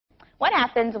What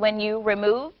happens when you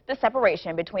remove the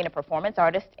separation between a performance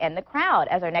artist and the crowd?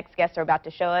 As our next guests are about to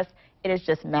show us, it is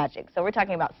just magic. So we're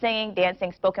talking about singing,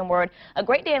 dancing, spoken word. A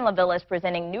Great Day in Lavilla is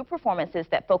presenting new performances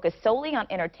that focus solely on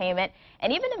entertainment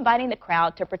and even inviting the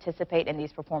crowd to participate in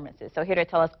these performances. So here to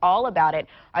tell us all about it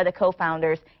are the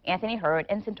co-founders, Ahynte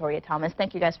and Cynthoria Thomas.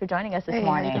 Thank you guys for joining us this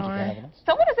morning. Thank you for having us.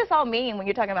 So what does this all mean when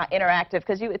you're talking about interactive?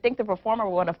 Because you would think the performer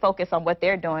will want to focus on what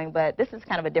they're doing, but this is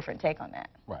kind of a different take on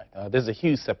that. Right. There's a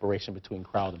huge separation between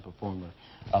crowd and performer.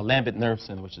 Lambent Nerve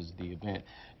Center, which is the event,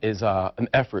 is an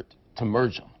effort to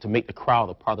merge them, to make the crowd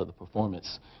a part of the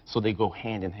performance, so they go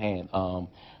hand in hand. A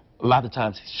lot of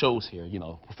times shows here, you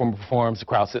know, performer performs, the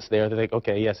crowd sits there, they think,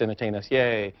 okay, yes, entertain us,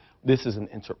 yay. This is an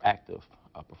interactive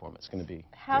performance. It's going to be.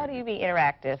 How do you be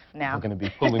interactive now? We're going to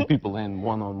be pulling people in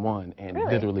one-on-one and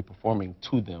literally performing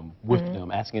to them, with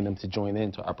them, asking them to join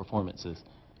into our performances.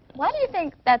 Why do you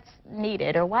think that's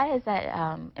needed, or why is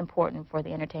that important for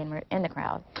the entertainer in the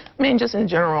crowd? I mean, just in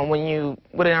general,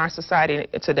 within our society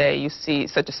today, you see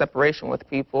such a separation with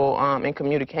people in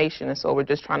communication, and so we're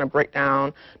just trying to break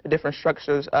down the different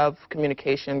structures of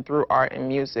communication through art and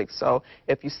music. So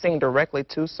if you sing directly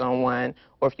to someone,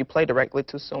 or if you play directly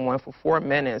to someone for 4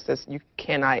 minutes, you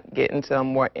cannot get into a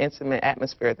more intimate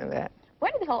atmosphere than that.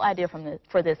 Where did the whole idea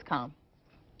for this come?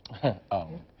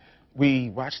 We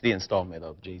watched the installment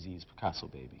of Jay-Z's Picasso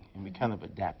Baby, and we kind of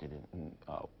adapted it and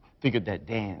figured that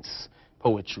dance,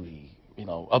 poetry, you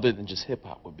know, other than just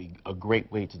hip-hop, would be a great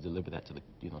way to deliver that to the,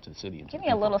 to the city. Give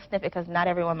me a little snippet, because not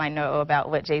everyone might know about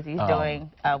what Jay-Z's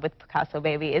doing with Picasso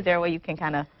Baby. Is there a way you can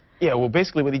kind of... Yeah, well,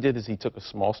 basically what he did is he took a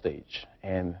small stage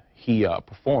and he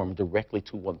performed directly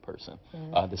to one person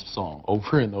this song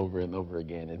over and over and over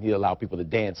again, and he allowed people to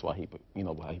dance while he,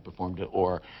 while he performed it,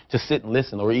 or to sit and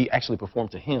listen, or he actually performed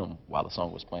to him while the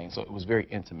song was playing. So it was very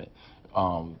intimate,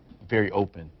 very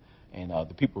open, and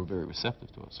the people were very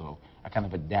receptive to it. So I kind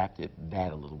of adapted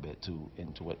that a little bit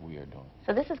into what we are doing.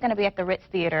 So this is going to be at the Ritz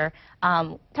Theater.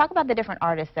 Talk about the different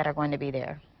artists that are going to be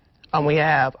there. We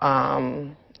have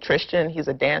Tristan, he's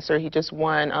a dancer. He just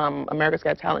won America's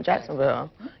Got Talent Jacksonville.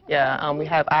 Yeah, we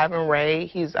have Ivan Ray.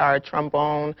 He's our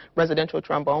residential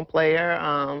trombone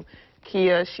player.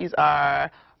 Kia, she's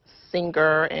our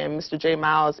singer, and Mr. J.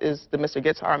 Miles is the Mr.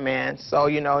 Guitar Man. So,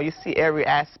 you see every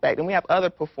aspect. And we have other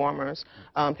performers,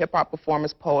 hip-hop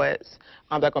performers, poets,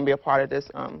 that are going to be a part of this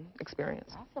experience.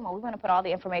 Awesome. Well, we're going to put all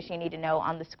the information you need to know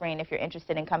on the screen if you're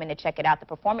interested in coming to check it out. The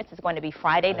performance is going to be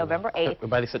Friday, November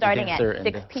 8th, starting at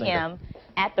 6 p.m.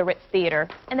 at the Ritz Theater.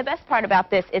 And the best part about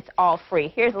this, it's all free.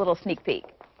 Here's a little sneak peek.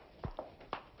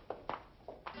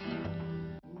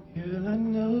 Girl, I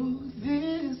know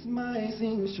this might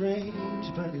seem strange,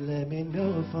 but let me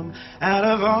know if I'm out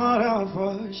of order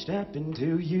for stepping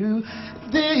to you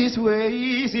this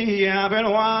way. See, I've been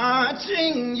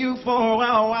watching you for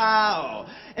a while,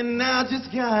 and I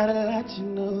just gotta let you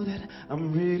know that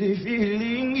I'm really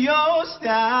feeling your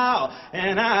style,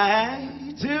 and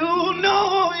I do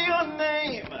know your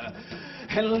name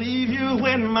and leave you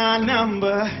with my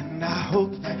number, and I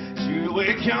hope that you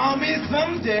will call me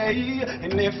someday.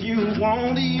 And if you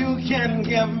want, you can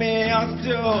give me a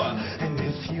store, and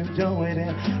if you don't,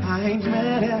 then I ain't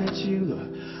mad at you.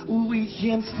 We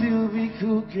can still be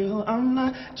cool, girl. I'm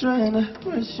not trying to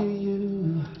pressure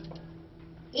you.